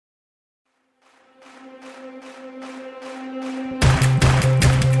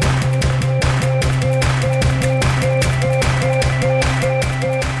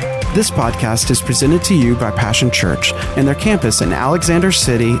This podcast is presented to you by Passion Church and their campus in Alexander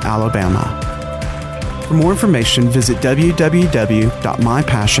City, Alabama. For more information, visit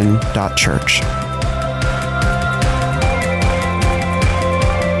www.mypassion.church.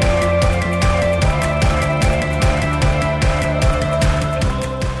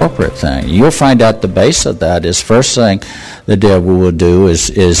 Corporate thing. You'll find out the base of that is first thing the devil will do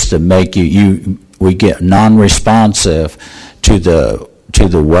is to make we get non-responsive to the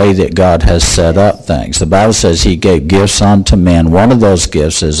way that God has set up things. The Bible says He gave gifts unto men. One of those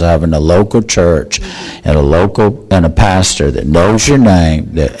gifts is having a local church and a pastor that knows your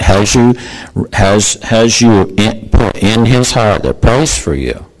name, that has you put in His heart, that prays for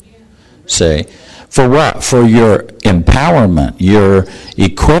you. See. For what? For your empowerment, your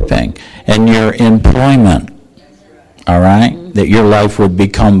equipping, and your employment. All right? Mm-hmm. That your life would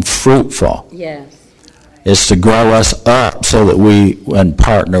become fruitful. Yes. It's to grow us up so that we can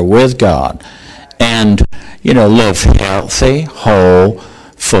partner with God and, live healthy, whole,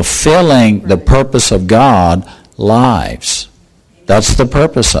 fulfilling the purpose of God lives. That's the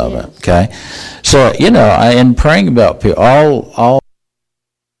purpose of it, okay? So, in praying about people, all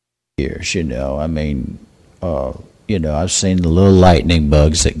years, I've seen the little lightning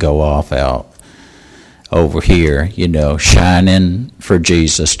bugs that go off out over here, shining for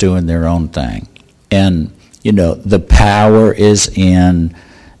Jesus, doing their own thing. And, the power is in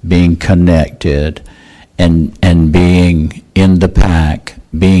being connected and being in the pack,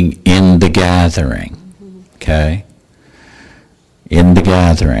 being in the gathering, okay? In the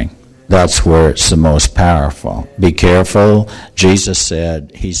gathering. That's where it's the most powerful. Be careful. Jesus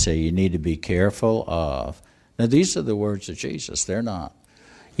said, you need to be careful of. Now, these are the words of Jesus. They're not,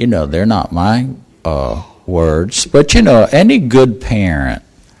 they're not my words. But, any good parent,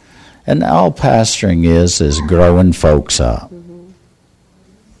 and all pastoring is growing folks up. Mm-hmm.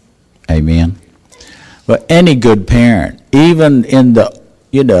 Amen. But any good parent, even in the,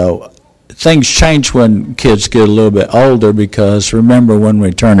 things change when kids get a little bit older, because remember when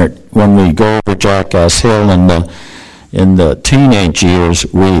we go over Jackass Hill in the teenage years,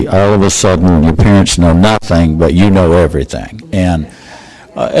 all of a sudden your parents know nothing, but you know everything. And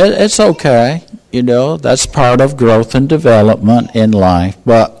it's okay, that's part of growth and development in life.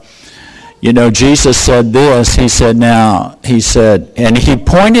 But, Jesus said this, and he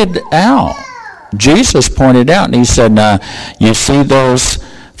pointed out, Jesus pointed out, and he said, now, you see those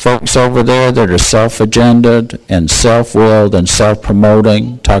folks over there that are self-agendaed and self-willed and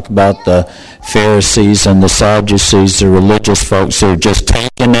self-promoting? Talk about the Pharisees and the Sadducees, the religious folks who are just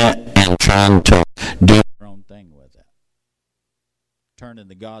taking it and trying to do their own thing with it. Turning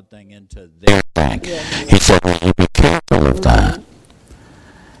the God thing into their thing. He said, well, be careful of that.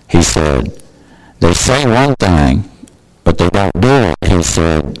 He said, they say one thing, but they don't do it. He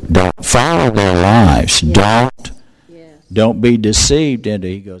said, don't follow their lives. Don't be deceived into.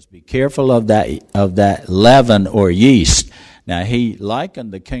 He goes, be careful of that leaven or yeast. Now, he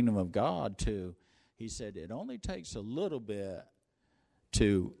likened the kingdom of God to, he said, it only takes a little bit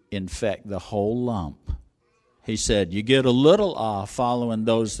to infect the whole lump. He said, you get a little off following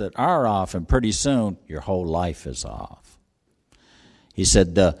those that are off, and pretty soon your whole life is off. He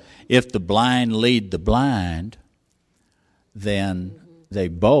said, if the blind lead the blind, then they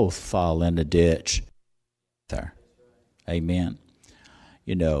both fall in the ditch there. Amen.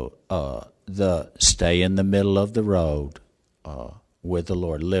 The stay in the middle of the road with the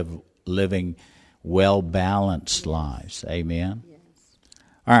Lord, living well-balanced lives. Amen. Yes.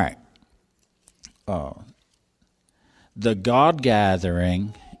 All right. The God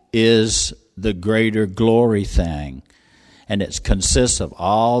gathering is the greater glory thing, and it consists of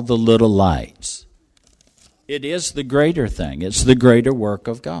all the little lights. It is the greater thing. It's the greater work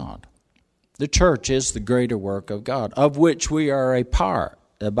of God. The church is the greater work of God, of which we are a part.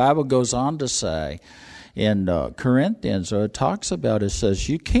 The Bible goes on to say in Corinthians, or it talks about, it says,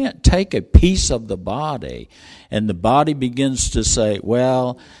 you can't take a piece of the body, and the body begins to say,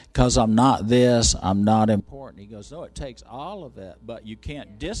 well, because I'm not this, I'm not important. He goes, no, it takes all of it, but you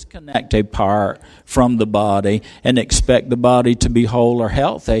can't disconnect a part from the body and expect the body to be whole or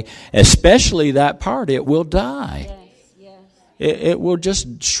healthy, especially that part. It will die. It will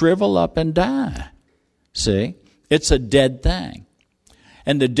just shrivel up and die. See? It's a dead thing.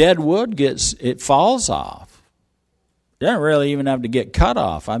 And the dead wood it falls off. It doesn't really even have to get cut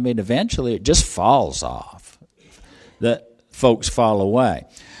off. I mean, eventually it just falls off. That folks fall away.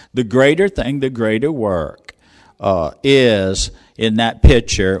 The greater thing, the greater work, is in that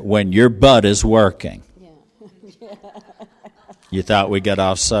picture when your butt is working. Yeah. You thought we got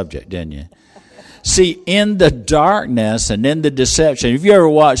off subject, didn't you? See, in the darkness and in the deception, if you ever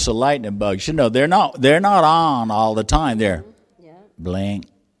watch the lightning bugs, you know they're not on all the time. They're blink,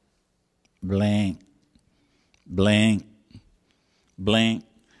 blink, blink, blink.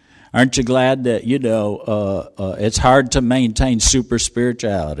 Aren't you glad that, it's hard to maintain super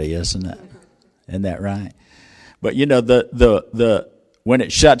spirituality, isn't it? Isn't that right? But the when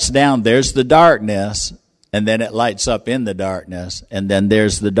it shuts down, there's the darkness, and then it lights up in the darkness, and then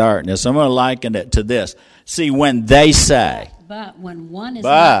there's the darkness. I'm going to liken it to this. See, when they say, but when one is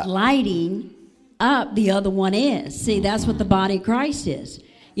not lighting up, the other one is. See, that's what the body of Christ is.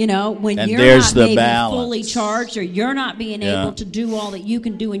 When you're not maybe fully charged, or you're not being able to do all that you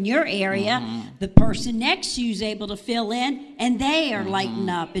can do in your area, the person next to you is able to fill in, and they are lighting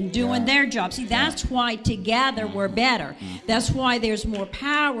up and doing their job. See, that's why together we're better. That's why there's more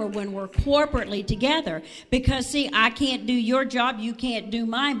power when we're corporately together. Because, see, I can't do your job, you can't do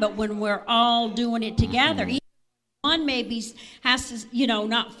mine, but when we're all doing it together, one maybe has to,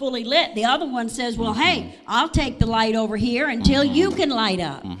 not fully lit. The other one says, well, hey, I'll take the light over here until you can light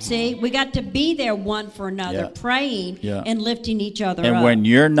up. See, we got to be there one for another, praying and lifting each other up. And when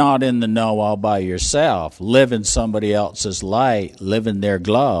you're not in the know all by yourself, living somebody else's light, living their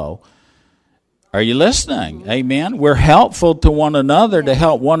glow, are you listening? Amen? We're helpful to one another to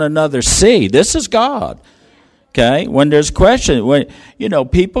help one another see. This is God. Okay? When there's question, when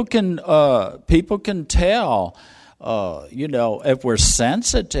people can tell. If we're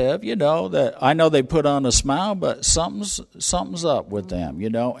sensitive, that I know they put on a smile, but something's up with them,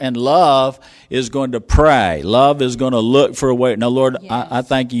 and love is going to pray. Love is going to look for a way. Now, Lord, I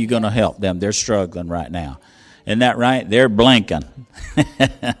thank you're going to help them. They're struggling right now. Isn't that right? They're blinking.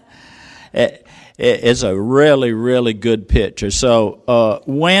 It's a really, really good picture. So,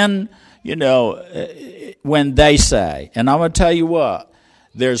 when they say, and I'm going to tell you what,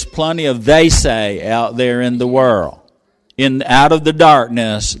 there's plenty of they say out there in the world. Out of the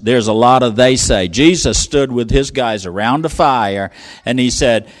darkness, there's a lot of they say. Jesus stood with his guys around a fire, and he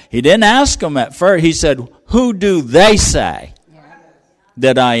didn't ask them at first. He said, who do they say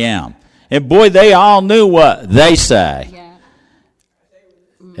that I am? And boy, they all knew what they say.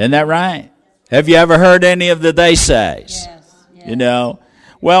 Isn't that right? Have you ever heard any of the they says? Yes.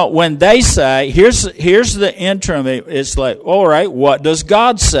 Well, when they say, here's the interim. It's like, all right, what does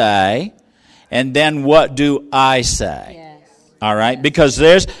God say? And then what do I say? Yes. All right? Yes.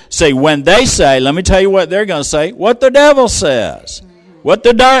 Because when they say, let me tell you what they're going to say, what the devil says, what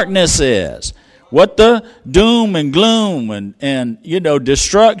the darkness is, what the doom and gloom and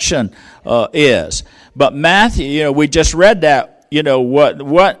destruction is. But Matthew, we just read that,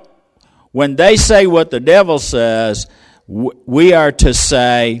 when they say what the devil says, we are to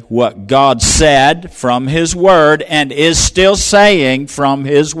say what God said from his word and is still saying from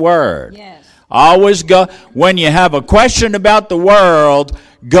his word. Yes. Always go, when you have a question about the world,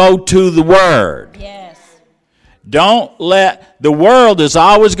 go to the word. Yes. Don't the world is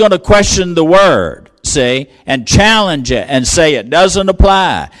always going to question the word, see, and challenge it and say it doesn't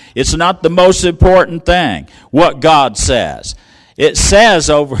apply. It's not the most important thing, what God says. It says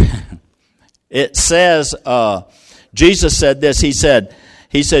Jesus said this. He said,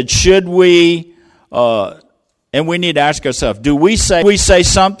 should we, and we need to ask ourselves, do we say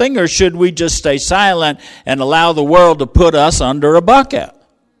something, or should we just stay silent and allow the world to put us under a bucket?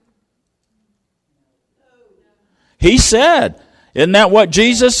 He said, isn't that what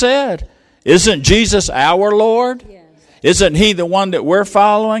Jesus said? Isn't Jesus our Lord? Yes. Isn't he the one that we're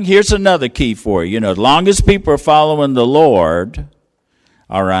following? Here's another key for you. As long as people are following the Lord,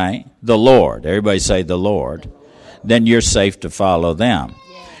 all right, the Lord, everybody say the Lord, then you're safe to follow them.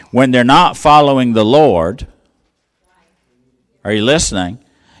 Yes. When they're not following the Lord, are you listening?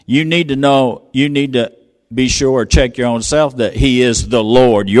 You need to be sure, check your own self that he is the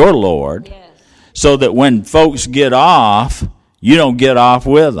Lord, your Lord, yes. So that when folks get off, you don't get off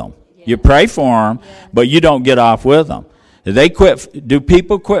with them. Yes. You pray for them, yes. But you don't get off with them. Do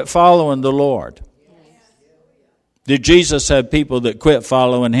people quit following the Lord? Yes. Did Jesus have people that quit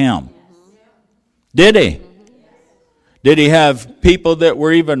following him? Yes. Did he? Did he have people that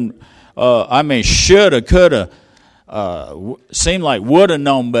were even, shoulda, coulda, seemed like woulda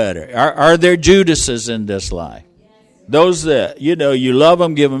known better? Are there Judases in this life? Those that, you love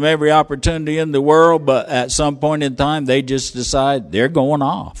them, give them every opportunity in the world, but at some point in time, they just decide they're going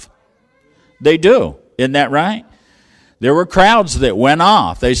off. They do. Isn't that right? There were crowds that went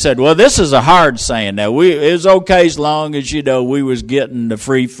off. They said, well, this is a hard saying. Now, it was okay as long as, we was getting the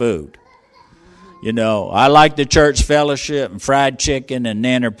free food. I like the church fellowship and fried chicken and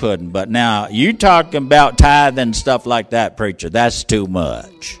nanner pudding. But now, you talking about tithing and stuff like that, preacher, that's too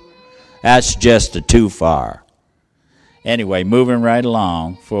much. That's just too far. Anyway, moving right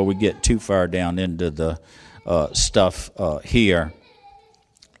along before we get too far down into the stuff here.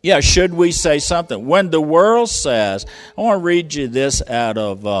 Yeah, should we say something? When the world says, I want to read you this out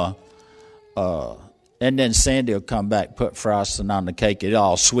of, and then Sandy will come back, put frosting on the cake. It'll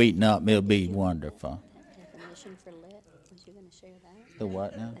all sweeten up. It'll be wonderful. Definition for lit. Was you going to share that? The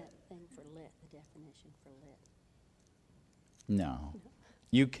what now? That thing for lit, the definition for lit. No.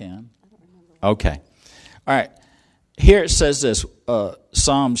 You can. I don't remember. Okay. All right. Here it says this,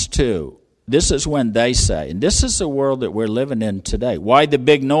 Psalms 2. This is when they say, and this is the world that we're living in today. Why the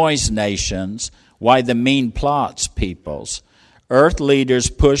big noise, nations? Why the mean plots, peoples? Earth leaders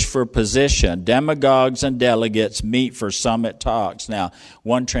push for position. Demagogues and delegates meet for summit talks. Now,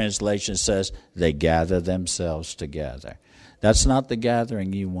 one translation says they gather themselves together. That's not the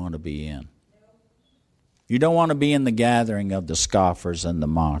gathering you want to be in. You don't want to be in the gathering of the scoffers and the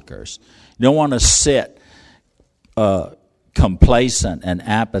mockers. You don't want to sit complacent and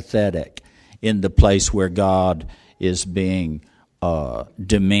apathetic in the place where God is being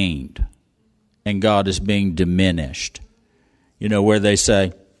demeaned and God is being diminished. You know, where they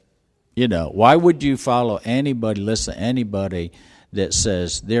say, you know, why would you follow anybody, listen to anybody that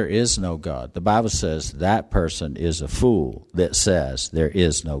says there is no God? The Bible says that person is a fool that says there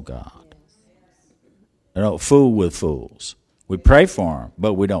is no God. We don't fool with fools. We pray for them,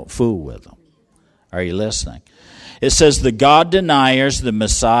 but we don't fool with them. Are you listening? It says the God deniers, the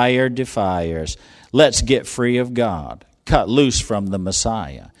Messiah defiers. Let's get free of God. Cut loose from the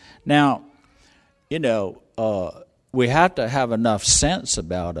Messiah. Now, you know, we have to have enough sense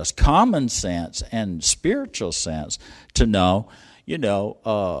about us, common sense and spiritual sense, to know, you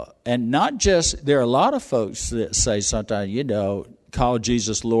know, and not just, there are a lot of folks that say sometimes, you know, call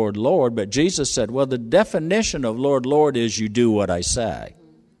Jesus Lord, Lord, but Jesus said, well, the definition of Lord, Lord is you do what I say.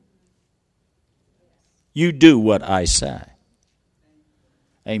 You do what I say.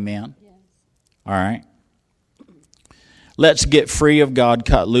 Amen? Yes. All right. Let's get free of God,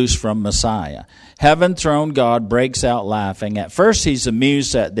 cut loose from Messiah. Heaven-throned God breaks out laughing. At first he's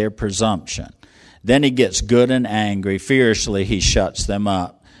amused at their presumption. Then he gets good and angry. Fiercely he shuts them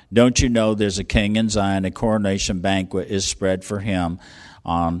up. Don't you know there's a king in Zion, a coronation banquet is spread for him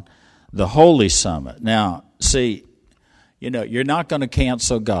on the holy summit. Now, see, you know, you're not going to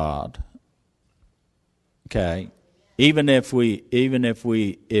cancel God. Okay, even if we,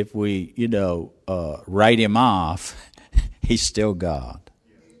 you know, write him off, he's still God.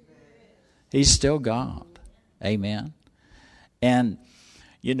 He's still God. Amen. And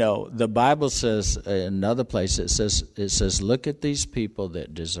you know, the Bible says in another place, it says, look at these people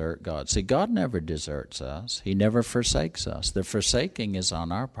that desert God. See, God never deserts us. He never forsakes us. The forsaking is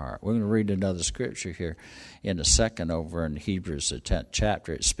on our part. We're going to read another scripture here in a second over in Hebrews, the 10th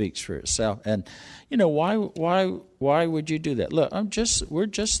chapter. It speaks for itself. And, you know, why would you do that? Look, we're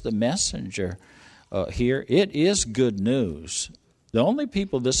just the messenger here. It is good news. The only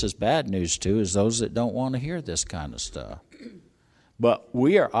people this is bad news to is those that don't want to hear this kind of stuff. But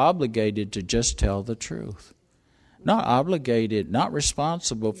we are obligated to just tell the truth. Not obligated, not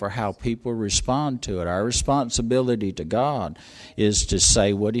responsible for how people respond to it. Our responsibility to God is to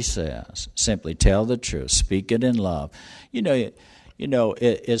say what he says. Simply tell the truth. Speak it in love. You know,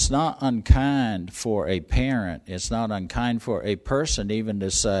 it's not unkind for a parent. It's not unkind for a person even to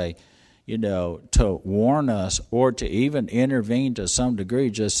say, you know, to warn us or to even intervene to some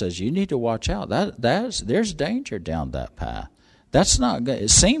degree. Just says, you need to watch out. There's danger down that path. That's not good. It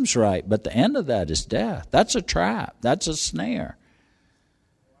seems right, but the end of that is death. That's a trap. That's a snare.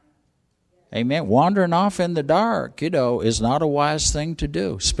 Amen. Wandering off in the dark, you know, is not a wise thing to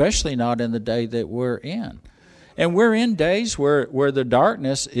do, especially not in the day that we're in. And we're in days where the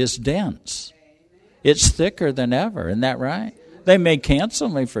darkness is dense. It's thicker than ever. Isn't that right? They may cancel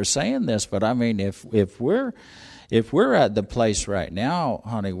me for saying this, but I mean, if we're at the place right now,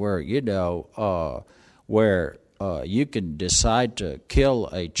 honey, where, you know, where you can decide to kill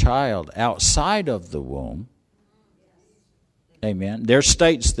a child outside of the womb. Amen. There are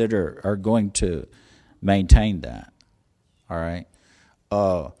states that are going to maintain that. All right.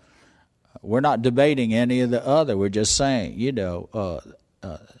 We're not debating any of the other. We're just saying, that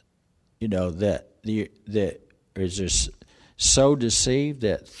is just so deceived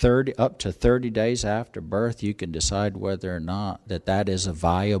that up to 30 days after birth, you can decide whether or not that is a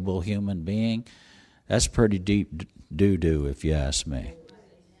viable human being. That's pretty deep doo-doo, if you ask me.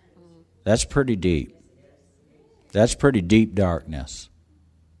 That's pretty deep. That's pretty deep darkness.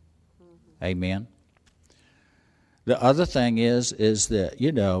 Amen. The other thing is that,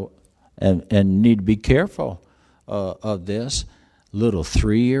 you know, and need to be careful of this. little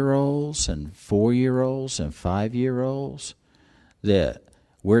 3-year-olds and 4-year-olds and 5-year-olds that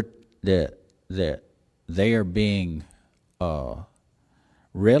they are being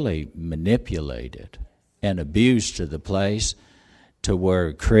really manipulated and abused to the place to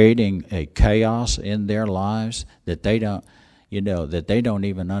where creating a chaos in their lives that they don't, that they don't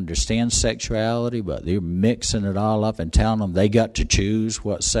even understand sexuality, but they're mixing it all up and telling them they got to choose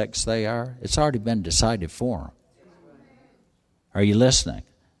what sex they are. It's already been decided for them. Are you listening?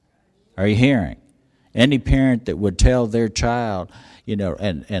 Are you hearing? Any parent that would tell their child,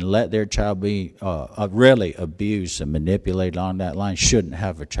 and let their child be really abused and manipulated along that line shouldn't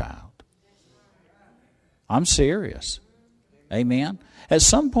have a child. I'm serious. Amen? At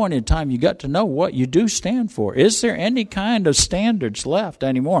some point in time, you got to know what you do stand for. Is there any kind of standards left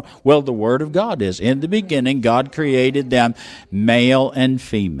anymore? Well, the Word of God is. In the beginning, God created them male and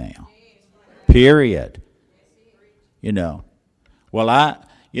female. Period. Well,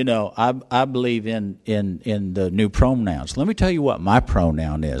 I believe in the new pronouns. Let me tell you what my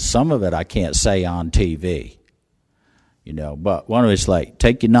pronoun is. Some of it I can't say on TV. But one of it's like,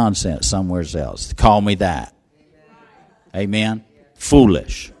 take your nonsense somewhere else. Call me that. Amen.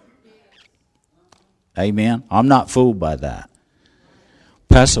 Foolish. Amen. I'm not fooled by that.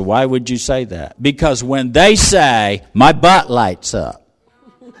 Pastor, why would you say that? Because when they say, my butt lights up.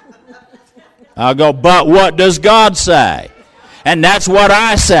 I'll go, but what does God say? And that's what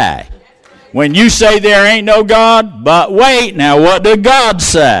I say. When you say there ain't no God, but wait, now what did God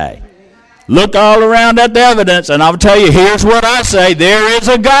say? Look all around at the evidence, and I'll tell you, here's what I say. There is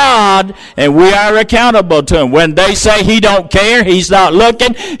a God, and we are accountable to Him. When they say He don't care, He's not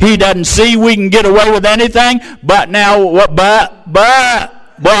looking, He doesn't see we can get away with anything, but now, well,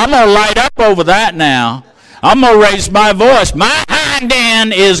 I'm going to light up over that now. I'm going to raise my voice. My hind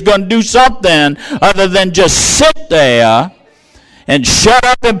end is going to do something other than just sit there and shut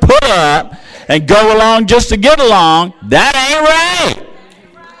up and put up and go along just to get along. That ain't right.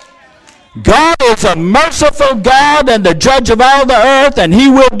 God is a merciful God and the judge of all the earth, and He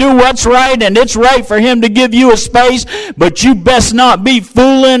will do what's right, and it's right for Him to give you a space, but you best not be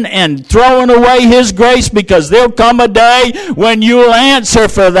fooling and throwing away His grace, because there'll come a day when you'll answer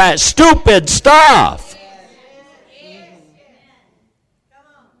for that stupid stuff.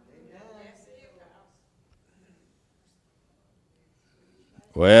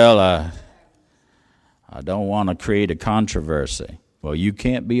 Well, I don't want to create a controversy. Well, you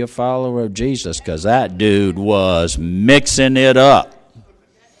can't be a follower of Jesus because that dude was mixing it up.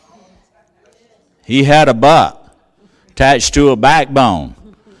 He had a butt attached to a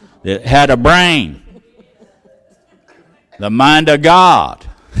backbone that had a brain. The mind of God.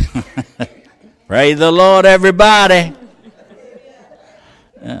 Praise the Lord, everybody.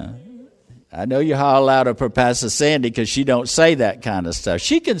 I know you haul out of Pastor Sandy because she don't say that kind of stuff.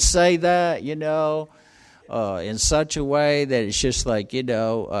 She can say that, in such a way that it's just like,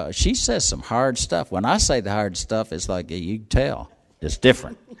 she says some hard stuff. When I say the hard stuff, it's like you can tell. It's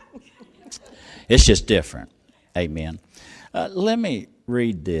different. It's just different. Amen. Let me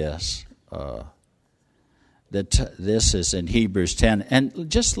read this. This is in Hebrews 10, and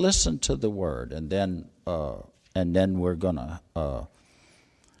just listen to the word, and then we're gonna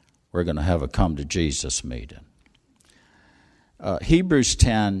have a come to Jesus meeting. Hebrews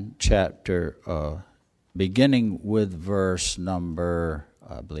 10, chapter. Beginning with verse number,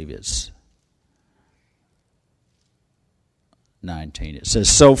 I believe it's 19. It says,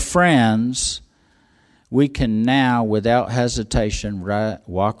 so friends, we can now, without hesitation,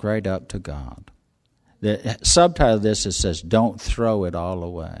 walk right up to God. The subtitle of this, it says, don't throw it all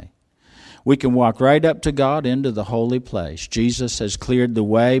away. We can walk right up to God into the holy place. Jesus has cleared the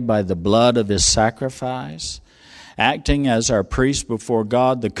way by the blood of His sacrifice. Acting as our priest before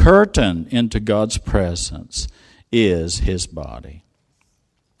God, the curtain into God's presence is His body.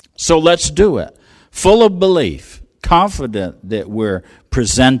 So let's do it. Full of belief, confident that we're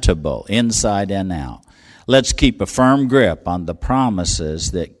presentable inside and out. Let's keep a firm grip on the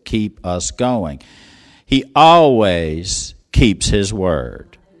promises that keep us going. He always keeps His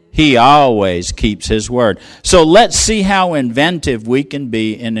word. He always keeps His word. So let's see how inventive we can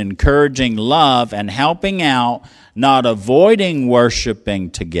be in encouraging love and helping out, not avoiding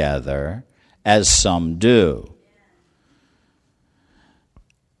worshiping together as some do.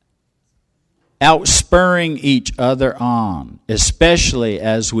 Outspurring each other on, especially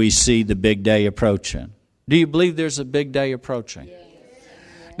as we see the big day approaching. Do you believe there's a big day approaching? Yes.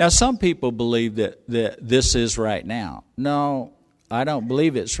 Now, some people believe that this is right now. No, I don't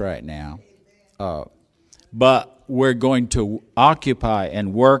believe it's right now. But we're going to occupy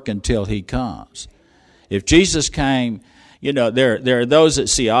and work until He comes. If Jesus came, you know, there are those that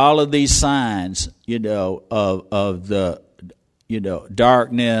see all of these signs, you know, of the, you know,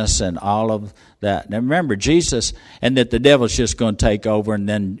 darkness and all of that. Now remember, Jesus, and that the devil's just going to take over, and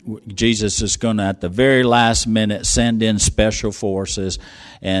then Jesus is going to, at the very last minute, send in special forces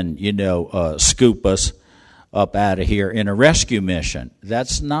and, you know, scoop us up out of here in a rescue mission.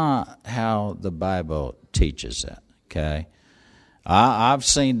 That's not how the Bible teaches it, okay? I've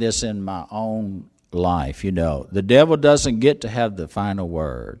seen this in my own life, you know. The devil doesn't get to have the final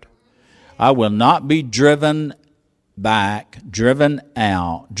word. I will not be driven back, driven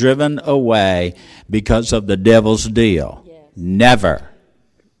out, driven away because of the devil's deal. Yes. Never.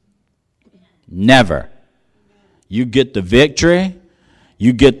 Never. You get the victory,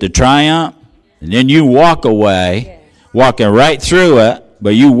 you get the triumph, and then you walk away, yes, walking right through it,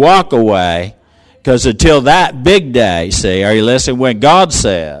 but you walk away, because until that big day, see, are you listening, when God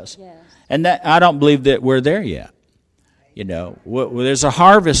says, yes, and that, I don't believe that we're there yet. You know, there's a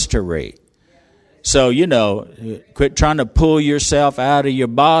harvest to reap. So, you know, quit trying to pull yourself out of your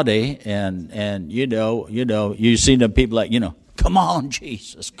body, and you know, you see the people like, you know, come on,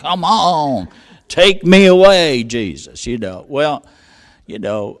 Jesus, come on, take me away, Jesus, you know. Well, you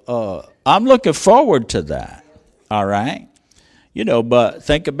know, I'm looking forward to that, all right? You know, but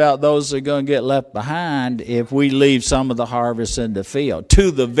think about those that are going to get left behind if we leave some of the harvest in the field. To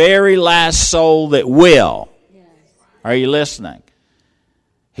the very last soul that will. Yes. Are you listening?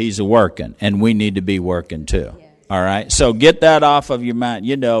 He's working, and we need to be working too. Yes. All right? So get that off of your mind.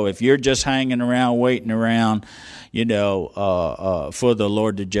 You know, if you're just hanging around, waiting around, you know, for the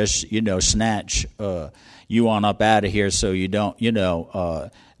Lord to just, you know, snatch you on up out of here so you don't, you know,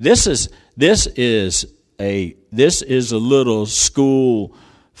 this is a little school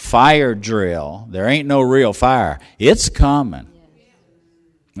fire drill. There ain't no real fire. It's coming.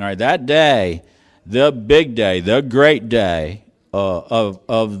 All right, that day, the big day, the great day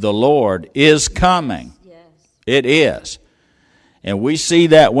of the Lord is coming. Yes. It is. And we see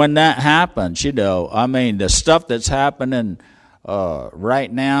that when that happens, you know, I mean, the stuff that's happening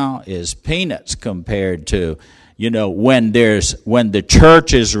right now is peanuts compared to, you know, when the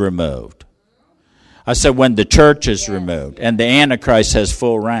church is removed. I said when the church is removed and the Antichrist has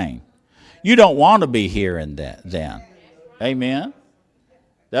full reign. You don't want to be here in that then. Amen?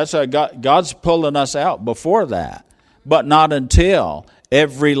 That's why God's pulling us out before that. But not until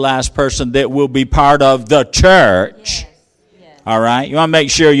every last person that will be part of the church. Yes. All right? You want to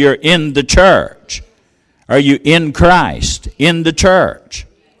make sure you're in the church. Are you in Christ, in the church?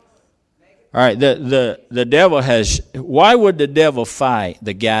 All right, the devil has, why would the devil fight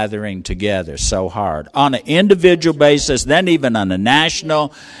the gathering together so hard? On an individual basis, then even on a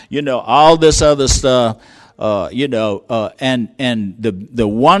national, you know, all this other stuff, you know, and the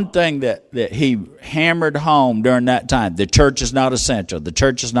one thing that he hammered home during that time, the church is not essential, the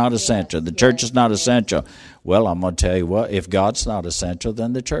church is not essential, the church is not essential. Well, I'm going to tell you what, if God's not essential,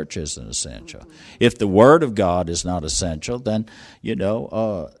 then the church isn't essential. If the Word of God is not essential, then, you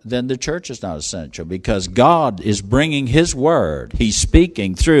know, then the church is not essential, because God is bringing His Word. He's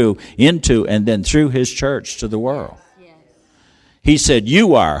speaking through, into, and then through His church to the world. Yes. He said,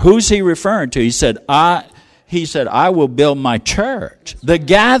 you are. Who's He referring to? He said, I will build my church. The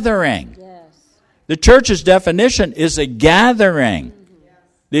gathering. Yes. The church's definition is a gathering. Mm-hmm.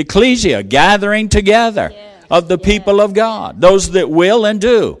 The ecclesia, gathering together. Yes. Of the people of God, those that will and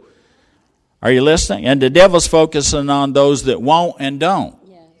do. Are you listening? And the devil's focusing on those that won't and don't.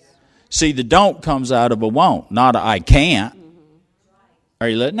 Yes. See, the don't comes out of a won't, not a I can't. Mm-hmm. Are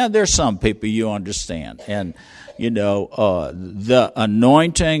you listening? Now, there's some people you understand. And, you know, the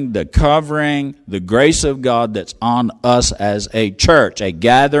anointing, the covering, the grace of God that's on us as a church, a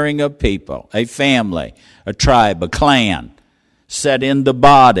gathering of people, a family, a tribe, a clan, set in the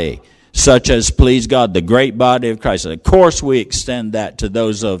body, such as please God, the great body of Christ. And of course, we extend that to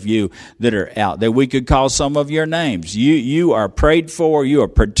those of you that are out there. We could call some of your names. You are prayed for. You are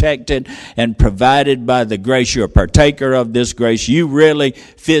protected and provided by the grace. You're a partaker of this grace. You really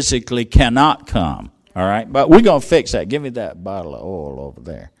physically cannot come. All right? But we're going to fix that. Give me that bottle of oil over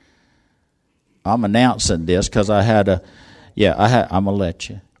there. I'm announcing this because I'm going to let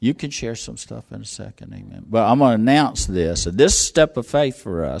you. You can share some stuff in a second, amen. But I'm going to announce this. This is a step of faith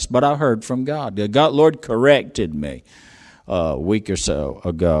for us, but I heard from God. God, Lord corrected me a week or so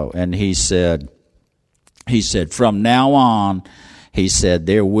ago, and He said, from now on, He said,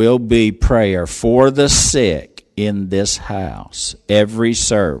 there will be prayer for the sick in this house, every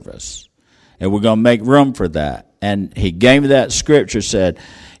service. And we're going to make room for that. And He gave me that scripture, said,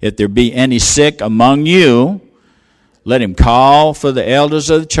 if there be any sick among you, Let him call for the elders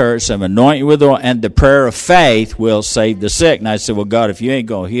of the church and anoint you with oil, and the prayer of faith will save the sick. And I said, well, God, if you ain't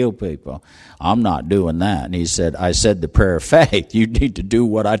going to heal people, I'm not doing that. And he said, I said the prayer of faith. You need to do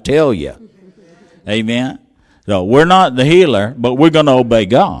what I tell you. Amen. So we're not the healer, but we're going to obey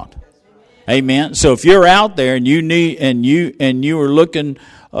God. Amen. So if you're out there and you need and you are looking,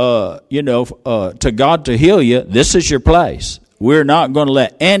 to God to heal you, this is your place. We're not going to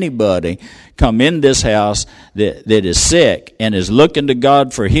let anybody come in this house that is sick and is looking to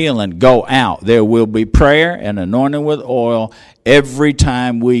God for healing go out. There will be prayer and anointing with oil every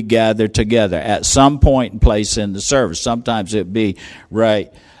time we gather together at some point and place in the service. Sometimes it be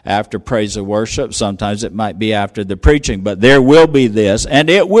right after praise and worship. Sometimes it might be after the preaching. But there will be this, and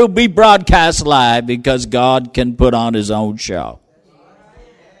it will be broadcast live because God can put on his own show.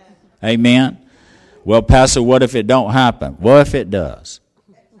 Amen. Well, Pastor, what if it don't happen? What if it does?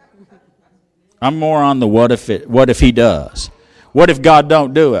 I'm more on the what if he does. What if God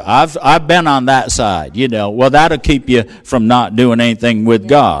don't do it? I've been on that side, Well, that'll keep you from not doing anything with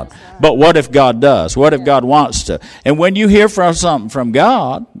God. But what if God does? What if God wants to? And when you hear from something from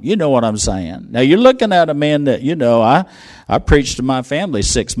God, you know what I'm saying. Now, you're looking at a man that, I preached to my family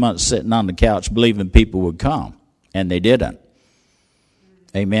 6 months sitting on the couch believing people would come, and they didn't.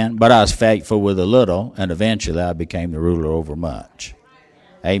 Amen. But I was faithful with a little, and eventually I became the ruler over much.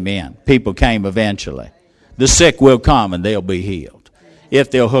 Amen. People came eventually. The sick will come and they'll be healed if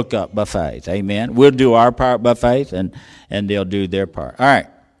they'll hook up by faith. Amen. We'll do our part by faith and they'll do their part. All right.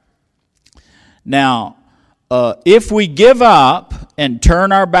 Now, if we give up and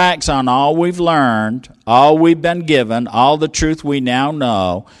turn our backs on all we've learned, all we've been given, all the truth we now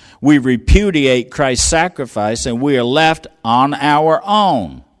know, we repudiate Christ's sacrifice and we are left on our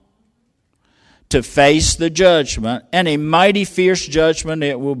own to face the judgment, and a mighty fierce judgment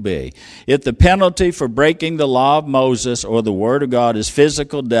it will be. If the penalty for breaking the law of Moses or the word of God is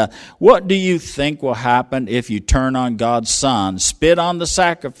physical death, what do you think will happen if you turn on God's Son, spit on the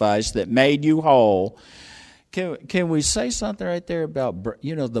sacrifice that made you whole? Can we say something right there about,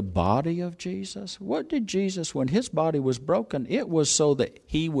 the body of Jesus? What did Jesus, when his body was broken, it was so that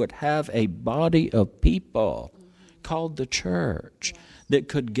he would have a body of people called the church that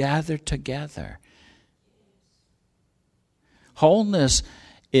could gather together. Wholeness,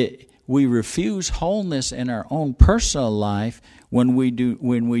 we refuse wholeness in our own personal life when we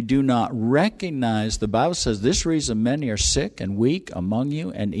do not recognize. The Bible says, this reason many are sick and weak among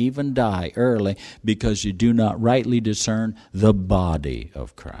you and even die early, because you do not rightly discern the body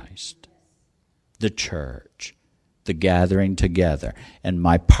of Christ, the church, the gathering together, and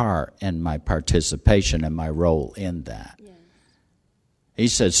my part and my participation and my role in that. He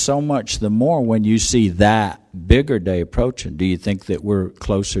says, so much the more when you see that bigger day approaching. Do you think that we're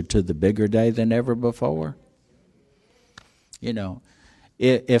closer to the bigger day than ever before?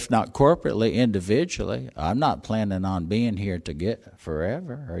 If not corporately, individually. I'm not planning on being here to get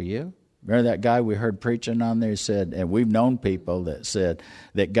forever, are you? Remember that guy we heard preaching on there said, and we've known people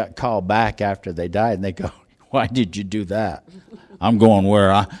that got called back after they died, and they go, why did you do that? I'm going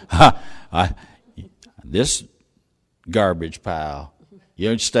where this garbage pile.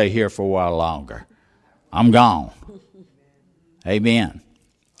 You stay here for a while longer. I'm gone. Amen.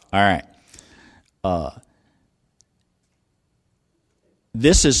 All right.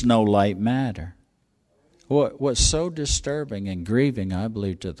 This is no light matter. What's so disturbing and grieving, I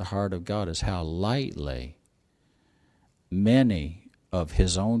believe, to the heart of God is how lightly many of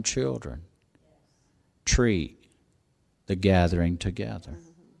his own children treat the gathering together.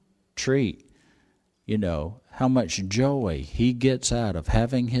 Treat, how much joy he gets out of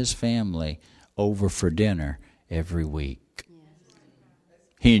having his family over for dinner every week.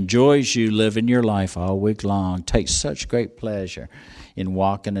 He enjoys you living your life all week long, takes such great pleasure in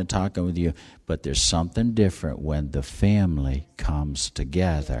walking and talking with you. But there's something different when the family comes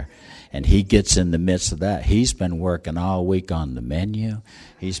together and he gets in the midst of that. He's been working all week on the menu.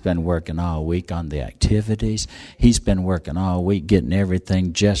 He's been working all week on the activities. He's been working all week getting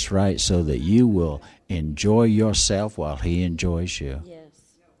everything just right so that you will enjoy yourself while he enjoys you. Yes.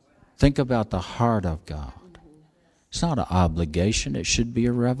 Think about the heart of God. It's not an obligation. It should be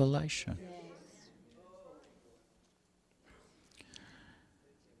a revelation.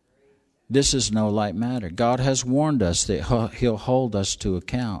 This is no light matter. God has warned us that he'll hold us to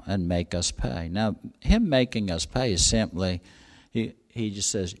account and make us pay. Now, him making us pay is simply, he just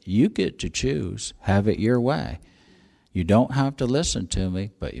says, you get to choose. Have it your way. You don't have to listen to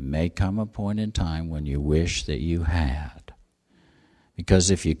me, but it may come a point in time when you wish that you had.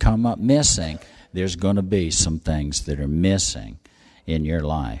 Because if you come up missing, there's going to be some things that are missing in your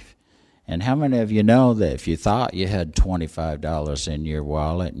life. And how many of you know that if you thought you had $25 in your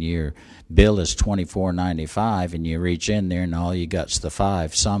wallet and your bill is $24.95 and you reach in there and all you got's the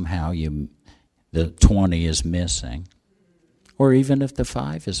 $5, somehow the 20 is missing. Or even if the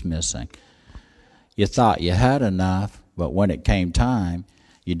 5 is missing. You thought you had enough, but when it came time,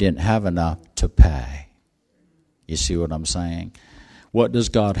 you didn't have enough to pay. You see what I'm saying? What does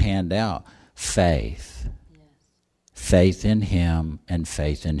God hand out? Faith. Faith in Him and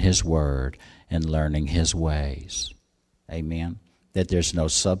faith in His Word and learning His ways. Amen? That there's no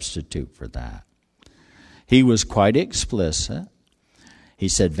substitute for that. He was quite explicit. He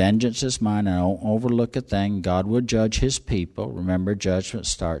said, vengeance is mine, and I don't overlook a thing. God will judge His people. Remember, judgment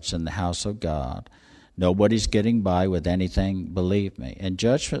starts in the house of God. Nobody's getting by with anything, believe me. And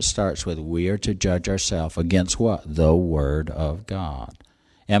judgment starts with we are to judge ourselves against what? The Word of God.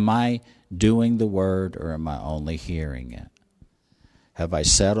 Am I doing the Word or am I only hearing it? Have I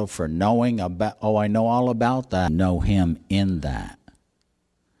settled for knowing about, I know all about that. Know Him in that.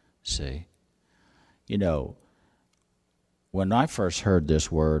 See? You know, when I first heard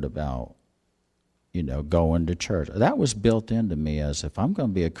this word about, going to church, that was built into me as if I'm going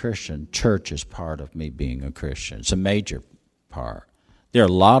to be a Christian, church is part of me being a Christian. It's a major part. There are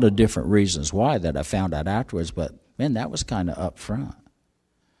a lot of different reasons why that I found out afterwards, but man, that was kind of up front.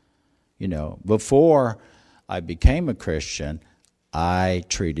 Before I became a Christian, I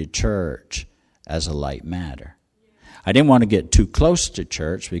treated church as a light matter. I didn't want to get too close to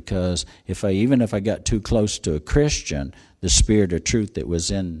church because even if I got too close to a Christian, the spirit of truth that was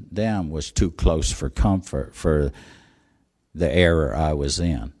in them was too close for comfort for the error I was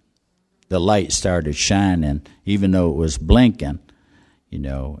in. The light started shining even though it was blinking,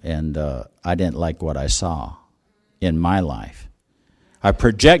 and I didn't like what I saw in my life. I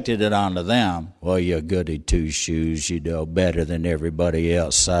projected it onto them. Well, you're goody two-shoes, better than everybody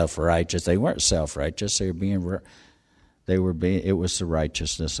else, self-righteous. They weren't self-righteous. It was the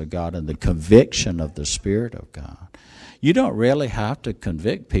righteousness of God and the conviction of the Spirit of God. You don't really have to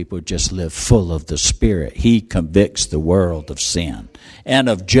convict people, just live full of the Spirit. He convicts the world of sin and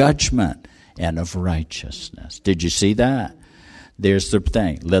of judgment and of righteousness. Did you see that? There's the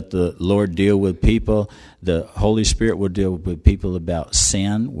thing. Let the Lord deal with people. The Holy Spirit will deal with people about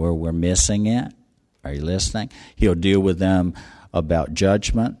sin where we're missing it. Are you listening? He'll deal with them about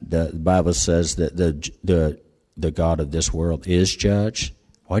judgment. The Bible says that the God of this world is judge.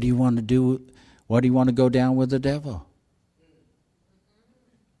 What do you want to go down with the devil?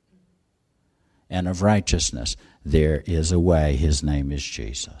 And of righteousness. There is a way. His name is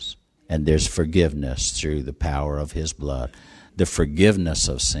Jesus. And there's forgiveness through the power of His blood. The forgiveness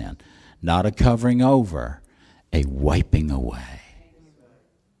of sin. Not a covering over, a wiping away.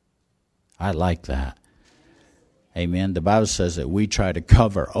 I like that. Amen. The Bible says that we try to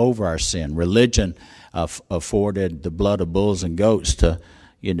cover over our sin. Religion afforded the blood of bulls and goats to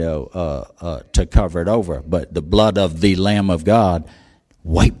cover it over. But the blood of the Lamb of God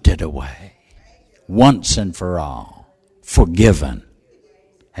wiped it away. Once and for all. Forgiven.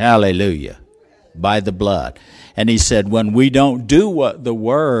 Hallelujah. By the blood. And He said, when we don't do what the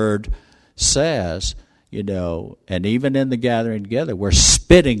Word says, and even in the gathering together, we're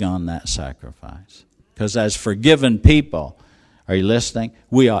spitting on that sacrifice. Because as forgiven people, are you listening?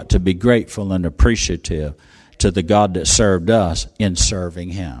 We ought to be grateful and appreciative to the God that served us in serving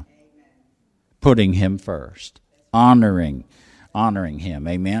Him. Putting Him first. Honoring Him.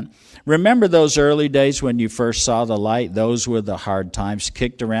 Amen. Remember those early days when you first saw the light? Those were the hard times.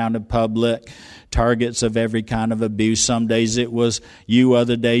 Kicked around in public. Targets of every kind of abuse. Some days it was you,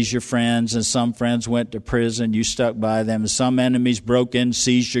 other days your friends, and some friends went to prison. You stuck by them. Some enemies broke in,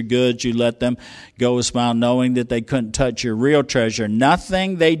 seized your goods. You let them go a smile, knowing that they couldn't touch your real treasure.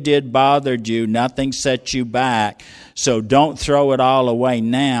 Nothing they did bothered you. Nothing set you back. So don't throw it all away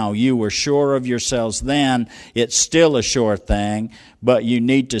now. You were sure of yourselves then. It's still a sure thing, but you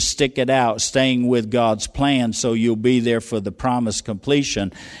need to stick it out, staying with God's plan so you'll be there for the promised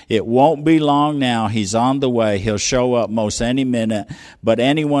completion. It won't be long now. He's on the way. He'll show up most any minute. But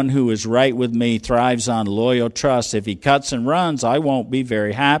anyone who is right with me thrives on loyal trust. If he cuts and runs, I won't be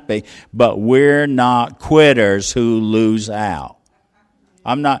very happy. But we're not quitters who lose out.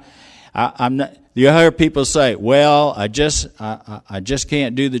 I'm not. You hear people say, well, I just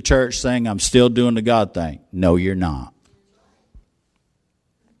can't do the church thing. I'm still doing the God thing. No, you're not.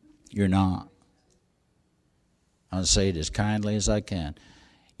 You're not. I'll say it as kindly as I can.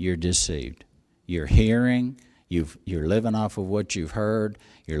 You're deceived. You're hearing. You're living off of what you've heard.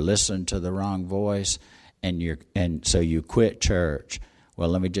 You're listening to the wrong voice, and so you quit church. Well,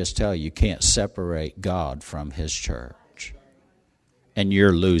 let me just tell you, you can't separate God from His church, and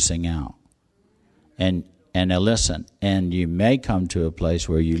you're losing out. And now listen, and you may come to a place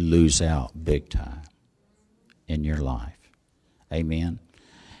where you lose out big time in your life. Amen.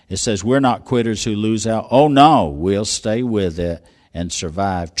 It says we're not quitters who lose out. Oh no, we'll stay with it and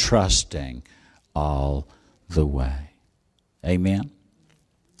survive, trusting all the way. Amen.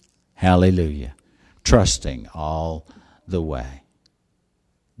 Hallelujah. Trusting all the way.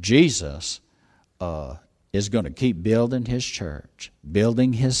 Jesus is going to keep building his church,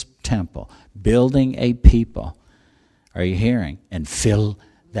 building his temple, building a people. Are you hearing? And fill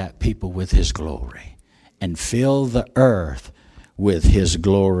that people with his glory. And fill the earth with his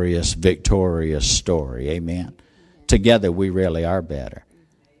glorious, victorious story. Amen. Together we really are better.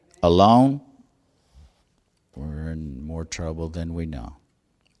 Alone, we're in more trouble than we know.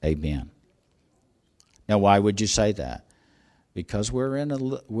 Amen. Now, why would you say that? Because we're in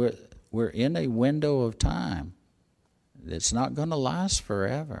a window of time that's not going to last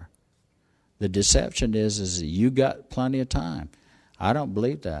forever. The deception is that you got plenty of time. I don't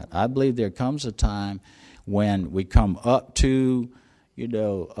believe that. I believe there comes a time when we come up to,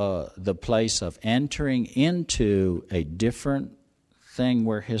 the place of entering into a different thing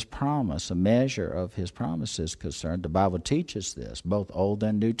where his promise, a measure of his promise is concerned. The Bible teaches this, both Old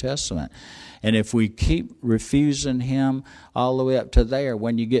and New Testament. And if we keep refusing him all the way up to there,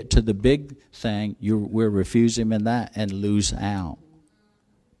 when you get to the big thing, we're refusing him in that and lose out.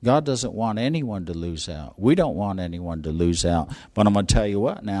 God doesn't want anyone to lose out. We don't want anyone to lose out. But I'm going to tell you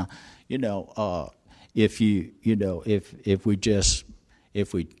what now, if we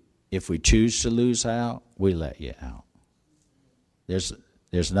choose to lose out, we let you out.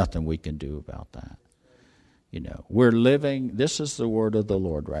 There's nothing we can do about that. We're living, this is the word of the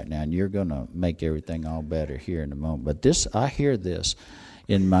Lord right now, and you're going to make everything all better here in a moment. But I hear this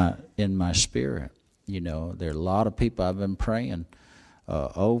in my spirit. There are a lot of people I've been praying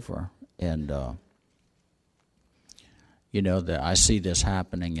over, and that I see this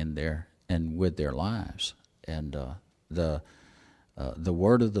happening in their and with their lives. And the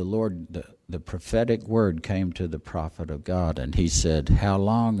word of the Lord, the prophetic word came to the prophet of God, and he said, how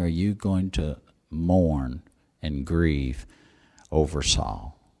long are you going to mourn and grieve over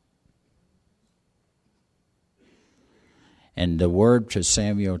Saul? And the word to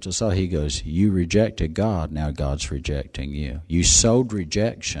Samuel to Saul, he goes, you rejected God, now God's rejecting you. You sowed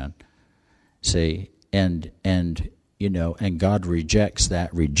rejection, see, and God rejects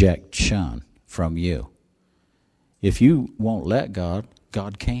that rejection from you. If you won't let God,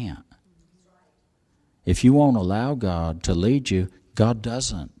 God can't. If you won't allow God to lead you, God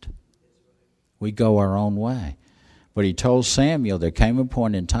doesn't. We go our own way. But he told Samuel there came a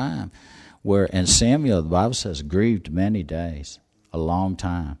point in time and Samuel, the Bible says, grieved many days, a long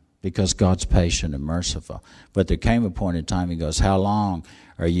time, because God's patient and merciful. But there came a point in time, he goes, how long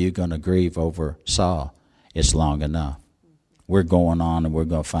are you going to grieve over Saul? It's long enough. We're going on and we're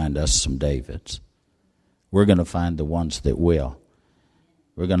going to find us some Davids. We're going to find the ones that will.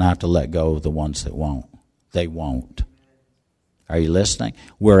 We're going to have to let go of the ones that won't. They won't. Are you listening?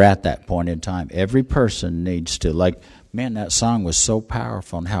 We're at that point in time. Every person needs to, that song was so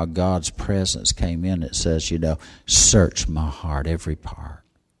powerful and how God's presence came in. It says, search my heart, every part,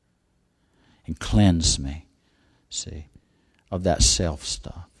 and cleanse me, see, of that self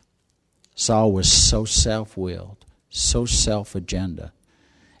stuff. Saul was so self-willed, so self-agenda,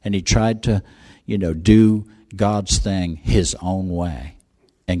 and he tried to, do God's thing his own way,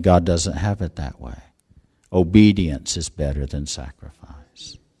 and God doesn't have it that way. Obedience is better than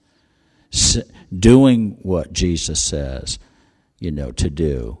sacrifice. Doing what Jesus says, to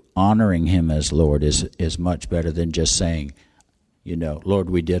do, honoring him as Lord is much better than just saying, Lord,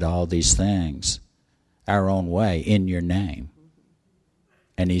 we did all these things our own way in your name.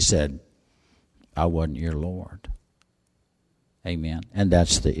 And he said, I wasn't your Lord. Amen. And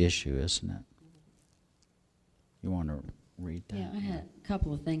that's the issue, isn't it? You want to read that? Yeah, I had a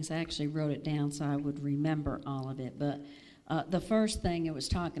couple of things. I actually wrote it down so I would remember all of it. But the first thing, it was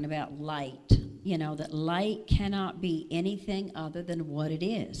talking about light. That light cannot be anything other than what it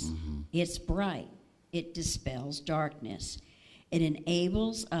is. Mm-hmm. It's bright. It dispels darkness. It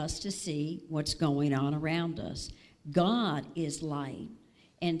enables us to see what's going on around us. God is light.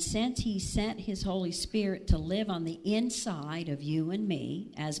 And since he sent his Holy Spirit to live on the inside of you and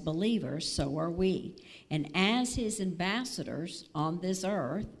me as believers, so are we. And as his ambassadors on this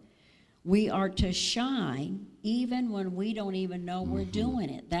earth, we are to shine even when we don't even know we're doing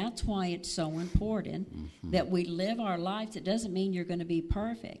it. That's why it's so important that we live our lives. It doesn't mean you're going to be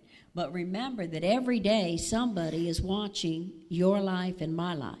perfect. But remember that every day somebody is watching your life and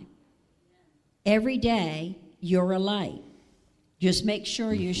my life. Every day you're a light. Just make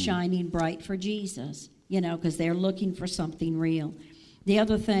sure you're shining bright for Jesus, because they're looking for something real. The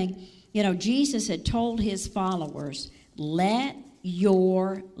other thing, Jesus had told his followers, let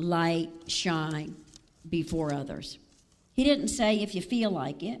your light shine before others. He didn't say if you feel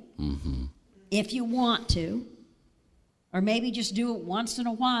like it, if you want to, or maybe just do it once in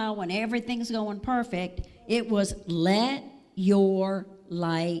a while when everything's going perfect. It was let your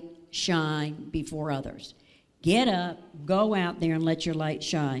light shine before others. Get up, go out there and let your light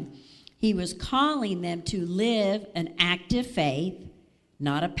shine. He was calling them to live an active faith,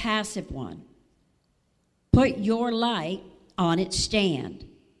 not a passive one. Put your light on its stand.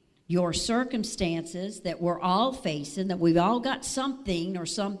 Your circumstances that we're all facing, that we've all got something or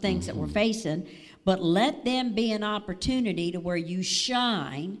some things that we're facing, but let them be an opportunity to where you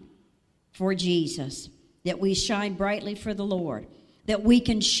shine for Jesus, that we shine brightly for the Lord, that we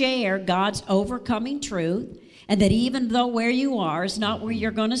can share God's overcoming truth, and that even though where you are is not where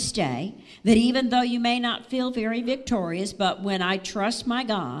you're going to stay, that even though you may not feel very victorious, but when I trust my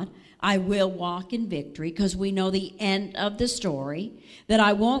God, I will walk in victory, because we know the end of the story, that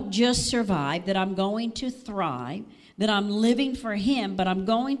I won't just survive, that I'm going to thrive, that I'm living for him, but I'm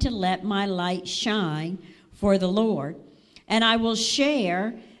going to let my light shine for the Lord. And I will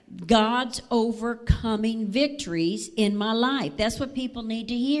share God's overcoming victories in my life. That's what people need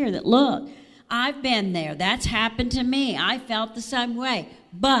to hear, that look, I've been there. That's happened to me. I felt the same way.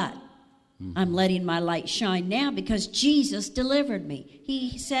 But I'm letting my light shine now because Jesus delivered me.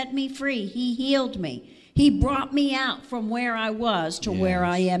 He set me free. He healed me. He brought me out from where I was to where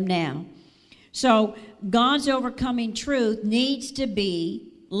I am now. So God's overcoming truth needs to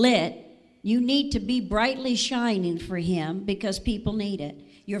be lit. You need to be brightly shining for him because people need it.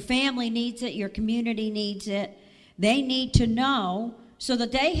 Your family needs it. Your community needs it. They need to know so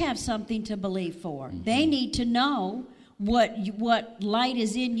that they have something to believe for. They need to know what light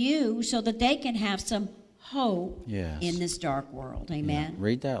is in you so that they can have some hope in this dark world. Amen. Yeah.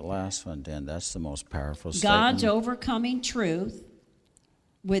 Read that last one, Dan. That's the most powerful statement. God's overcoming truth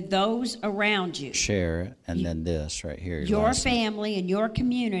with those around you. Share it, and then this right here. Your family and your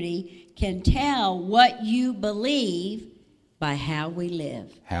community can tell what you believe by how we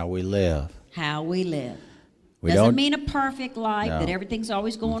live. How we live. How we live. Doesn't mean a perfect life, that everything's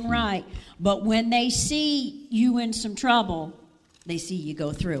always going right. But when they see you in some trouble, they see you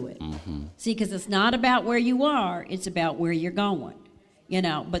go through it. See, because it's not about where you are, it's about where you're going.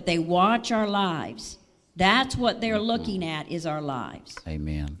 But they watch our lives. That's what they're looking at, is our lives.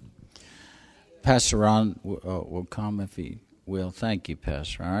 Amen. Pastor Ron will come if he will. Thank you,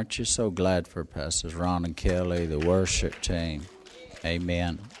 Pastor. Aren't you so glad for Pastors Ron and Kelly, the worship team?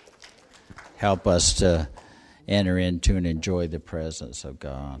 Amen. Help us to enter into and enjoy the presence of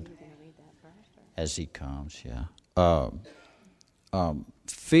God as he comes,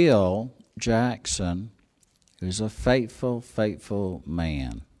 Phil Jackson, who's a faithful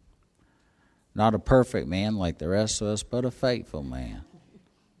man. Not a perfect man like the rest of us, but a faithful man.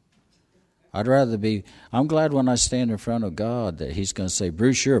 I'm glad when I stand in front of God that he's going to say,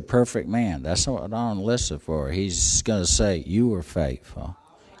 Bruce, you're a perfect man. That's what I'm on the list for. He's going to say, you were faithful.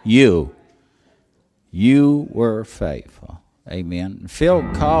 You were faithful. Amen. Phil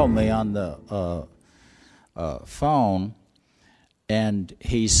called me on the phone, and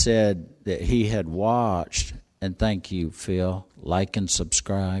he said that he had watched, and thank you, Phil, like and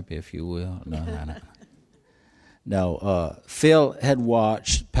subscribe, if you will. No, Phil had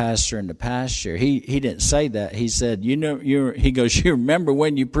watched Pastor in the Pasture. He didn't say that. He said, he goes, you remember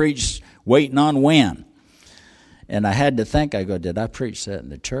when you preached waiting on when? And I had to think, I go, did I preach that in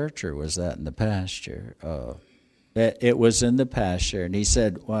the church or was that in the pasture? It was in the pasture. And he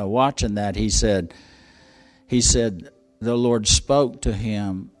said, while watching that, he said, the Lord spoke to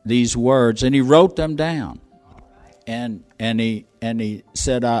him these words, and he wrote them down. And he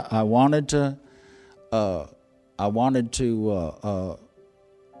said, I wanted to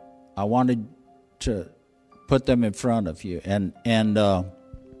put them in front of you. And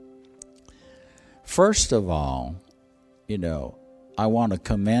first of all, I want to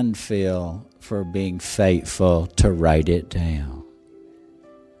commend Phil for being faithful to write it down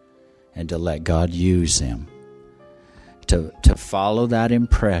and to let God use him to follow that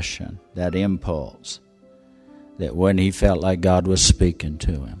impression, that impulse, that when he felt like God was speaking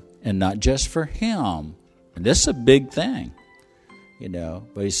to him. And not just for him. And this is a big thing,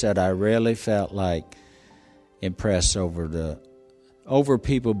 But he said, I really felt like impressed over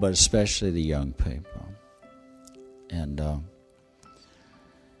people, but especially the young people. And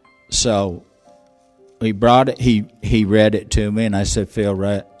so he brought it. He read it to me, and I said, Phil,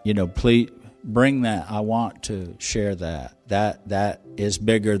 please bring that. I want to share that. That is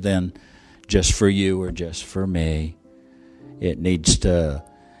bigger than just for you or just for me. It needs to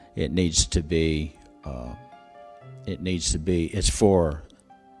be. It's for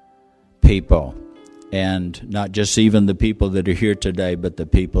people, and not just even the people that are here today, but the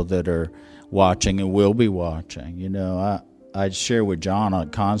people that are watching and will be watching. You know, I share with John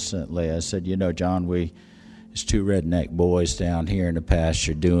constantly. I said, you know, John, there's two redneck boys down here in the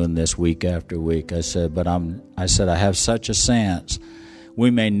pasture doing this week after week. I said, I have such a sense. We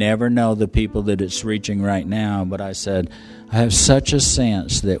may never know the people that it's reaching right now, but I said, I have such a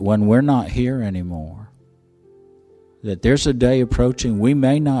sense that when we're not here anymore, that there's a day approaching, we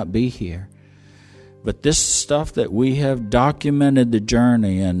may not be here. But this stuff that we have documented the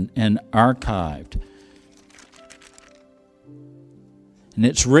journey and archived, and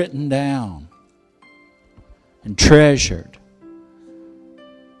it's written down and treasured.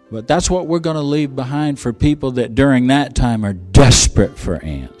 But that's what we're going to leave behind for people that during that time are desperate for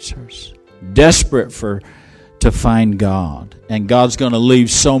answers, desperate to find God. And God's going to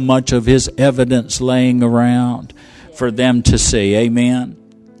leave so much of His evidence laying around for them to see. Amen?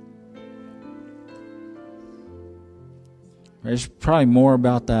 There's probably more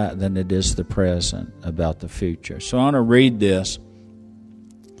about that than it is the present, about the future. So I want to read this.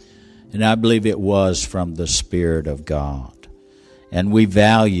 And I believe it was from the Spirit of God. And we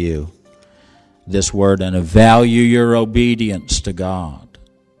value this word and value your obedience to God.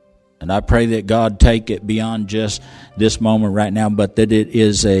 And I pray that God take it beyond just this moment right now, but that it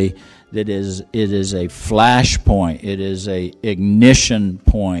is a flashpoint. It is a ignition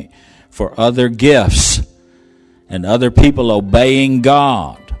point for other gifts and other people obeying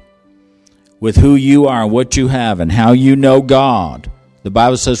God with who you are, what you have, and how you know God. The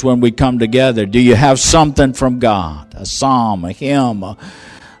Bible says when we come together, do you have something from God? A psalm, a hymn, a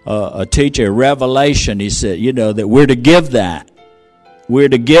teacher, a revelation. He said, you know, that we're to give that. We're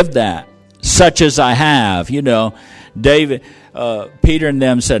to give that. Such as I have. You know, David, Peter and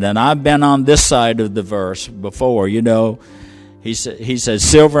them said, and I've been on this side of the verse before, you know. He said,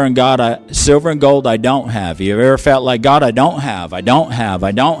 silver and gold I don't have. You ever felt like, God, I don't have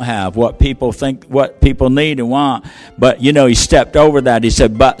what people think, what people need and want. But, you know, he stepped over that. He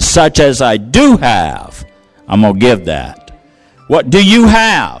said, but such as I do have, I'm going to give that. What do you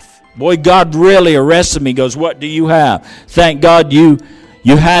have? Boy, God really arrested me. He goes, what do you have? Thank God you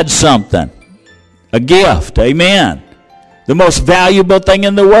had something. A gift. Amen. The most valuable thing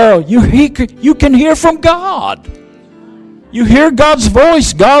in the world. You can hear from God. You hear God's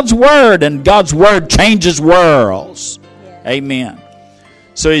voice, God's word, and God's word changes worlds. Yeah. Amen.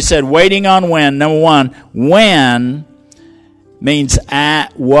 So he said, waiting on when. Number one, when means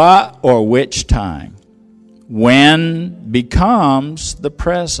at what or which time. When becomes the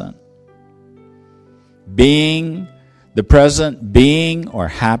present. Being, the present being or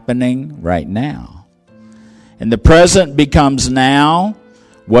happening right now. And the present becomes now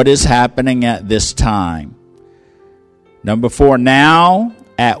what is happening at this time. Number 4, now,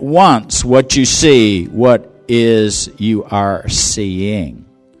 at once, what you see, what is you are seeing.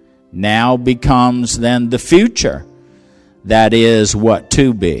 Now becomes then the future. That is what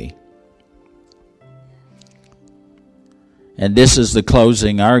to be. And this is the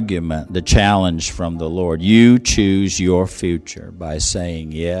closing argument, the challenge from the Lord. You choose your future by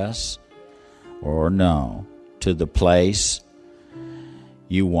saying yes or no to the place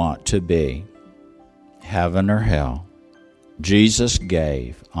you want to be, heaven or hell. Jesus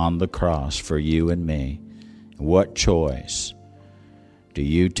gave on the cross for you and me. What choice do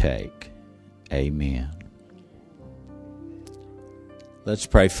you take? Amen. Let's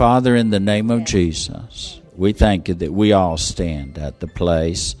pray. Father, in the name of Jesus, we thank you that we all stand at the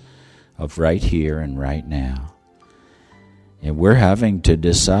place of right here and right now. And we're having to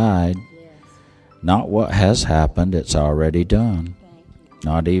decide not what has happened, it's already done.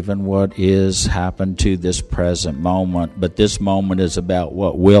 Not even what is happened to this present moment, but this moment is about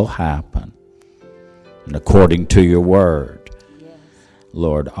what will happen. And according to your word,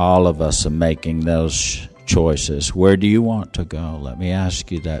 Lord, all of us are making those choices. Where do you want to go? Let me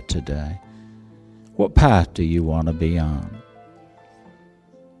ask you that today. What path do you want to be on?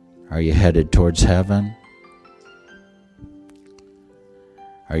 Are you headed towards heaven?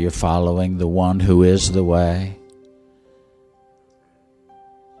 Are you following the one who is the way?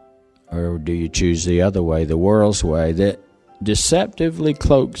 Or do you choose the other way, the world's way, that deceptively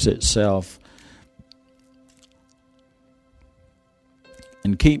cloaks itself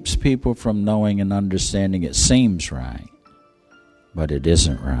and keeps people from knowing and understanding it seems right, but it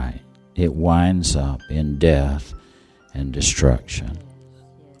isn't right. It winds up in death and destruction.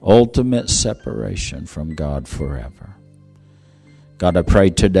 ultimate separation from God forever. God, I pray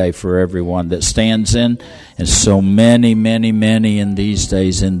today for everyone that stands in, and so many in these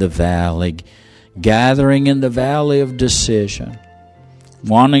days in the valley, gathering in the valley of decision,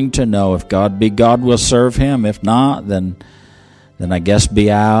 wanting to know if God be God, we'll serve Him. If not, then I guess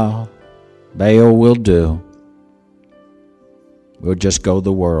Baal will do. We'll just go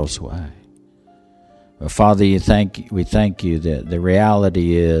the world's way. But Father, we thank you that the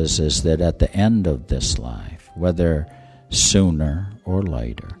reality is that at the end of this life, whether sooner or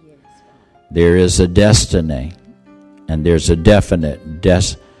later, there is a destiny, and there's a definite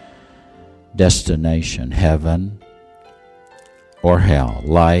destination, heaven or hell,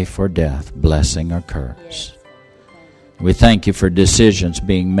 life or death, blessing or curse. We thank you for decisions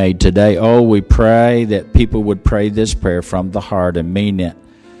being made today. Oh, we pray that people would pray this prayer from the heart and mean it,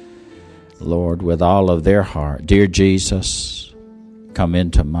 Lord, with all of their heart. Dear Jesus, come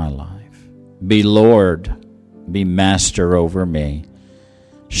into my life. Be Lord, be master over me.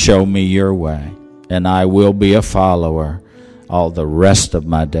 Show me your way, and I will be a follower all the rest of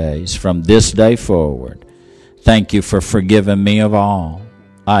my days from this day forward. Thank you for forgiving me of all.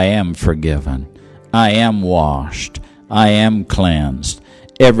 I am forgiven. I am washed. I am cleansed.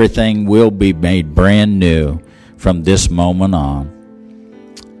 Everything will be made brand new from this moment on.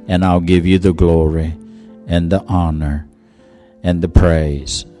 And I'll give you the glory and the honor and the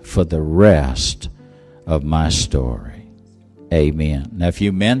praise for the rest of my story. Amen. Now, if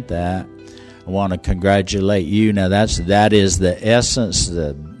you meant that, I want to congratulate you. Now, that is the essence,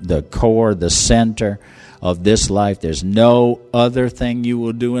 the core, the center of this life. There's no other thing you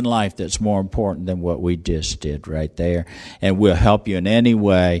will do in life that's more important than what we just did right there. And we'll help you in any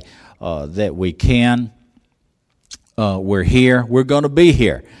way that we can. We're here. We're going to be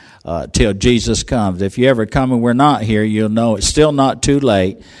here till Jesus comes. If you ever come and we're not here, you'll know it's still not too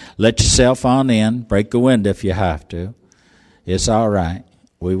late. Let yourself on in. Break a window if you have to. It's all right.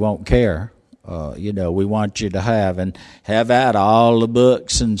 We won't care. We want you to have at all the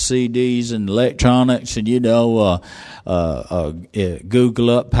books and CDs and electronics, and Google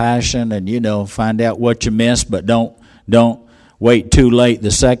up Passion and find out what you missed, but don't wait too late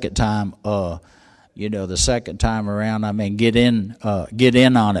the second time. The second time around. I mean, get in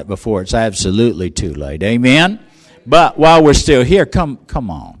on it before it's absolutely too late. Amen. But while we're still here, come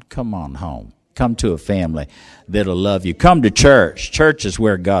on home. Come to a family that'll love you. Come to church. Church is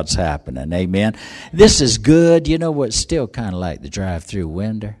where God's happening. Amen. This is good. You know what's still kind of like the drive-through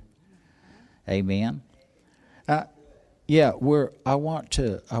window. Amen. I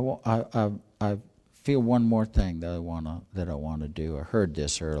feel one more thing that I want to do. I heard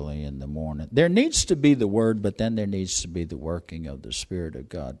this early in the morning. There needs to be the Word, but then there needs to be the working of the Spirit of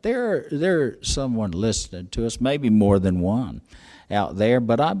God. There's someone listening to us, maybe more than one out there,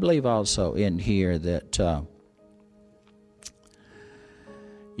 but I believe also in here that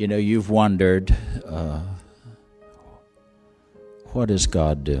you've wondered, what is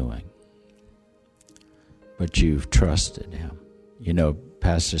God doing? But you've trusted Him.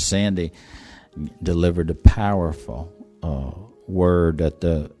 Pastor Sandy delivered a powerful word at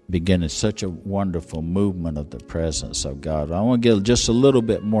the beginning. Such a wonderful movement of the presence of God. I want to get just a little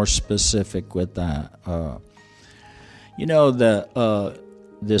bit more specific with that.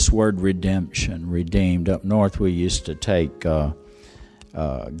 This word redemption, redeemed. Up north, we used to take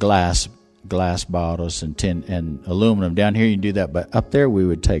glass bottles and tin and aluminum. Down here, you can do that, but up there, we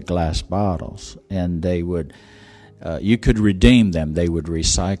would take glass bottles, and they would. You could redeem them. They would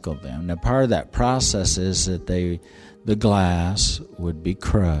recycle them. Now, part of that process is that the glass would be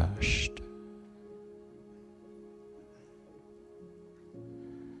crushed.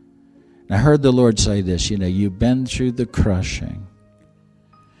 And I heard the Lord say this, you've been through the crushing.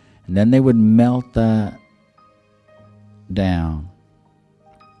 And then they would melt that down.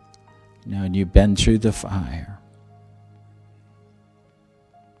 And you've been through the fire.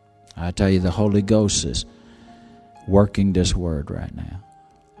 I tell you, the Holy Ghost is working this word right now.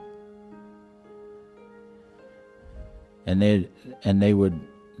 And they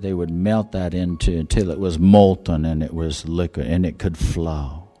would melt that until it was molten and it was liquid and it could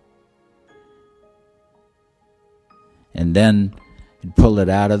flow. And then you'd pull it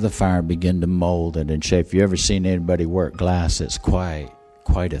out of the fire and begin to mold it and shape. If you ever seen anybody work glass, it's quite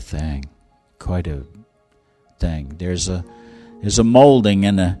a thing. Quite a thing. There's a molding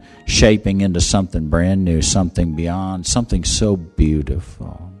and a shaping into something brand new, something beyond, something so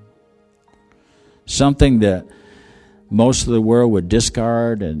beautiful. Something that most of the world would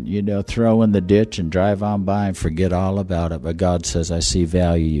discard and, throw in the ditch and drive on by and forget all about it. But God says, I see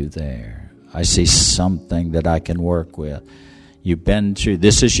value there. I see something that I can work with. You've been through,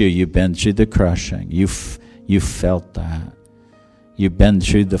 this is you, you've been through the crushing. You've felt that. You've been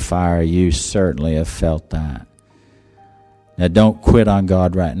through the fire. You certainly have felt that. Now don't quit on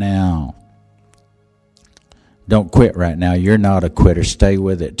God right now. Don't quit right now. You're not a quitter. Stay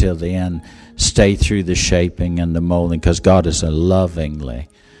with it till the end. Stay through the shaping and the molding, because God is a lovingly.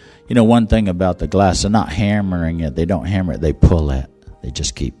 You know, one thing about the glass, they're not hammering it. They don't hammer it. They pull it. They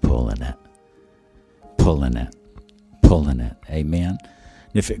just keep pulling it. Pulling it. Pulling it. Amen.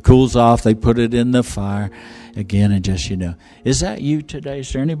 If it cools off, they put it in the fire again, and just, you know. Is that you today?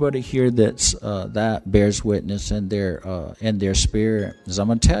 Is there anybody here that's that bears witness in their spirit? Because I'm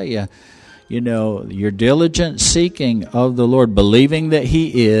going to tell you, you know, your diligent seeking of the Lord, believing that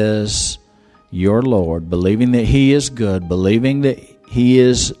He is your Lord, believing that He is good, believing that He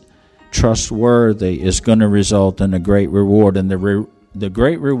is trustworthy, is going to result in a great reward. And the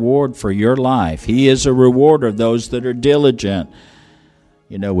great reward for your life, He is a rewarder of those that are diligent.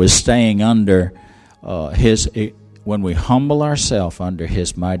 You know, with staying under when we humble ourselves under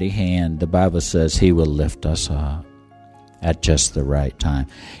His mighty hand, the Bible says He will lift us up at just the right time.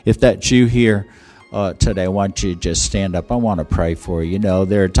 If that's you here today, I want you to just stand up. I want to pray for you. You know,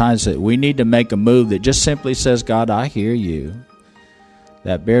 there are times that we need to make a move that just simply says, God, I hear you.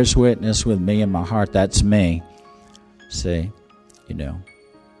 That bears witness with me in my heart. That's me. See, you know.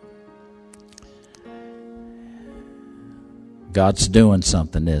 God's doing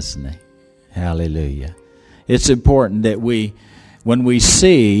something, isn't He? Hallelujah. It's important that when we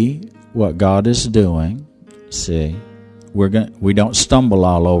see what God is doing, see, we don't stumble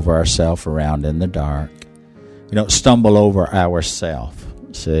all over ourselves around in the dark. We don't stumble over ourselves,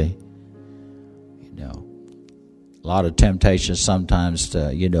 see. You know, a lot of temptation sometimes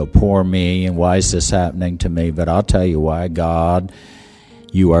to, you know, poor me, and why is this happening to me? But I'll tell you why. God,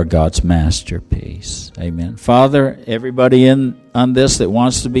 you are God's masterpiece. Amen. Father, everybody in on this that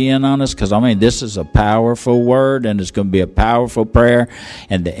wants to be in on us, because I mean, this is a powerful word, and it's going to be a powerful prayer.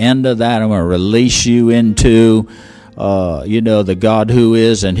 And the end of that, I'm going to release you into, you know, the God who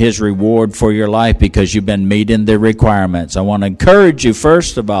is and His reward for your life, because you've been meeting the requirements. I want to encourage you,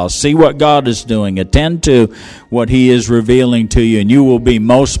 first of all, see what God is doing. Attend to what He is revealing to you, and you will be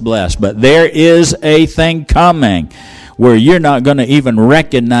most blessed. But there is a thing coming where you're not going to even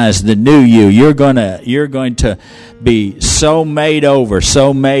recognize the new you. You're going to be so made over,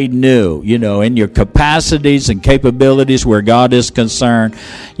 so made new, you know, in your capacities and capabilities where God is concerned.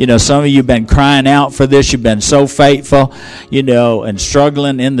 You know, some of you have been crying out for this. You've been so faithful, you know, and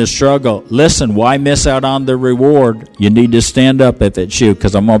struggling in the struggle. Listen, why miss out on the reward? You need to stand up if it's you,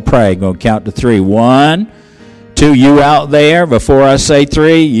 because I'm going to pray. I'm going to count to 3. 1, 2, you out there, before I say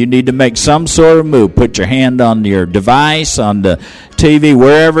 3, you need to make some sort of move. Put your hand on your device, on the TV,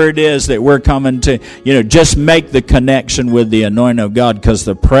 wherever it is that we're coming to. You know, just make the connection with the anointing of God, because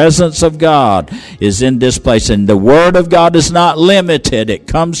the presence of God is in this place. And the Word of God is not limited. It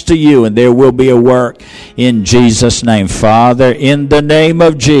comes to you, and there will be a work in Jesus' name. Father, in the name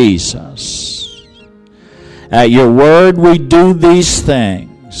of Jesus, at your word we do these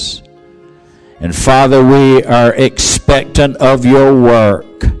things. And Father, we are expectant of your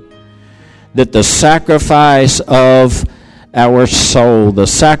work, that the sacrifice of our soul, the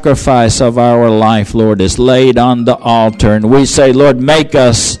sacrifice of our life, Lord, is laid on the altar. And we say, Lord, make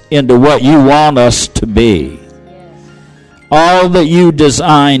us into what you want us to be. All that you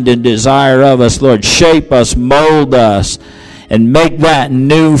designed and desire of us, Lord, shape us, mold us, and make that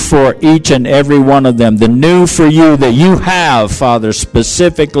new for each and every one of them. The new for you that you have, Father,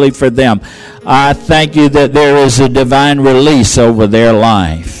 specifically for them. I thank you that there is a divine release over their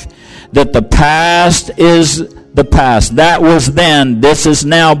life. That the past is the past. That was then, this is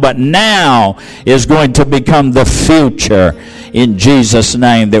now, but now is going to become the future in Jesus'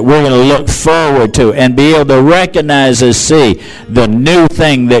 name, that we're going to look forward to and be able to recognize and see the new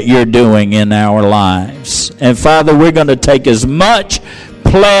thing that you're doing in our lives. And Father, we're going to take as much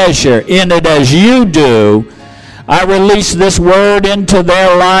pleasure in it as you do. I release this word into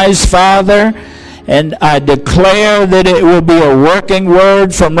their lives, Father, and I declare that it will be a working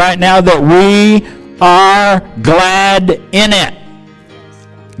word from right now, that we are glad in it.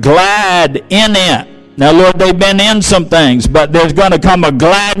 Glad in it. Now, Lord, they've been in some things, but there's going to come a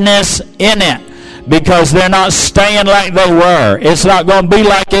gladness in it, because they're not staying like they were. It's not going to be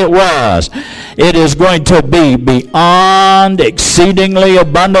like it was. It is going to be beyond, exceedingly,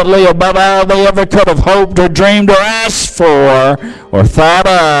 abundantly, above all they ever could have hoped or dreamed or asked for or thought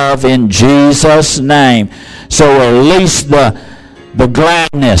of, in Jesus' name. So release the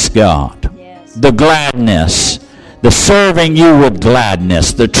gladness, God. Yes. The gladness. The serving you with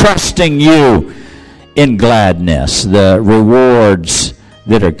gladness. The trusting you in gladness, the rewards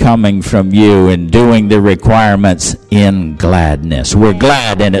that are coming from you and doing the requirements in gladness. We're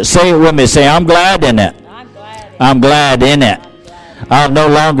glad in it. Say it with me. Say, I'm glad in it. I'm glad in it. I'll no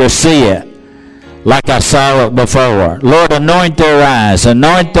longer see it like I saw it before. Lord, anoint their eyes,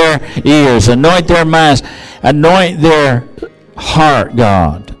 anoint their ears, anoint their minds, anoint their heart,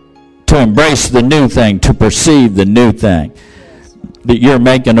 God, to embrace the new thing, to perceive the new thing. That you're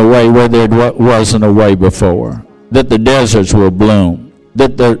making a way where there wasn't a way before. That the deserts will bloom.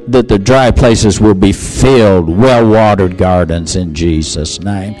 That the dry places will be filled, well-watered gardens in Jesus'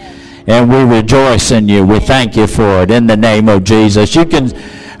 name. And we rejoice in you. We thank you for it in the name of Jesus. You can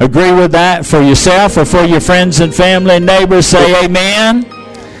agree with that for yourself or for your friends and family and neighbors. Say amen.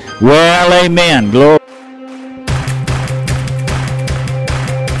 Well, amen. Glory.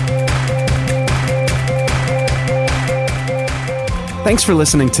 Thanks for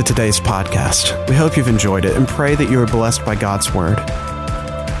listening to today's podcast. We hope you've enjoyed it and pray that you are blessed by God's Word.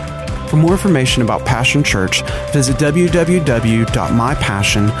 For more information about Passion Church, visit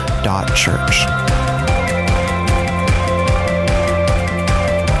www.mypassion.church.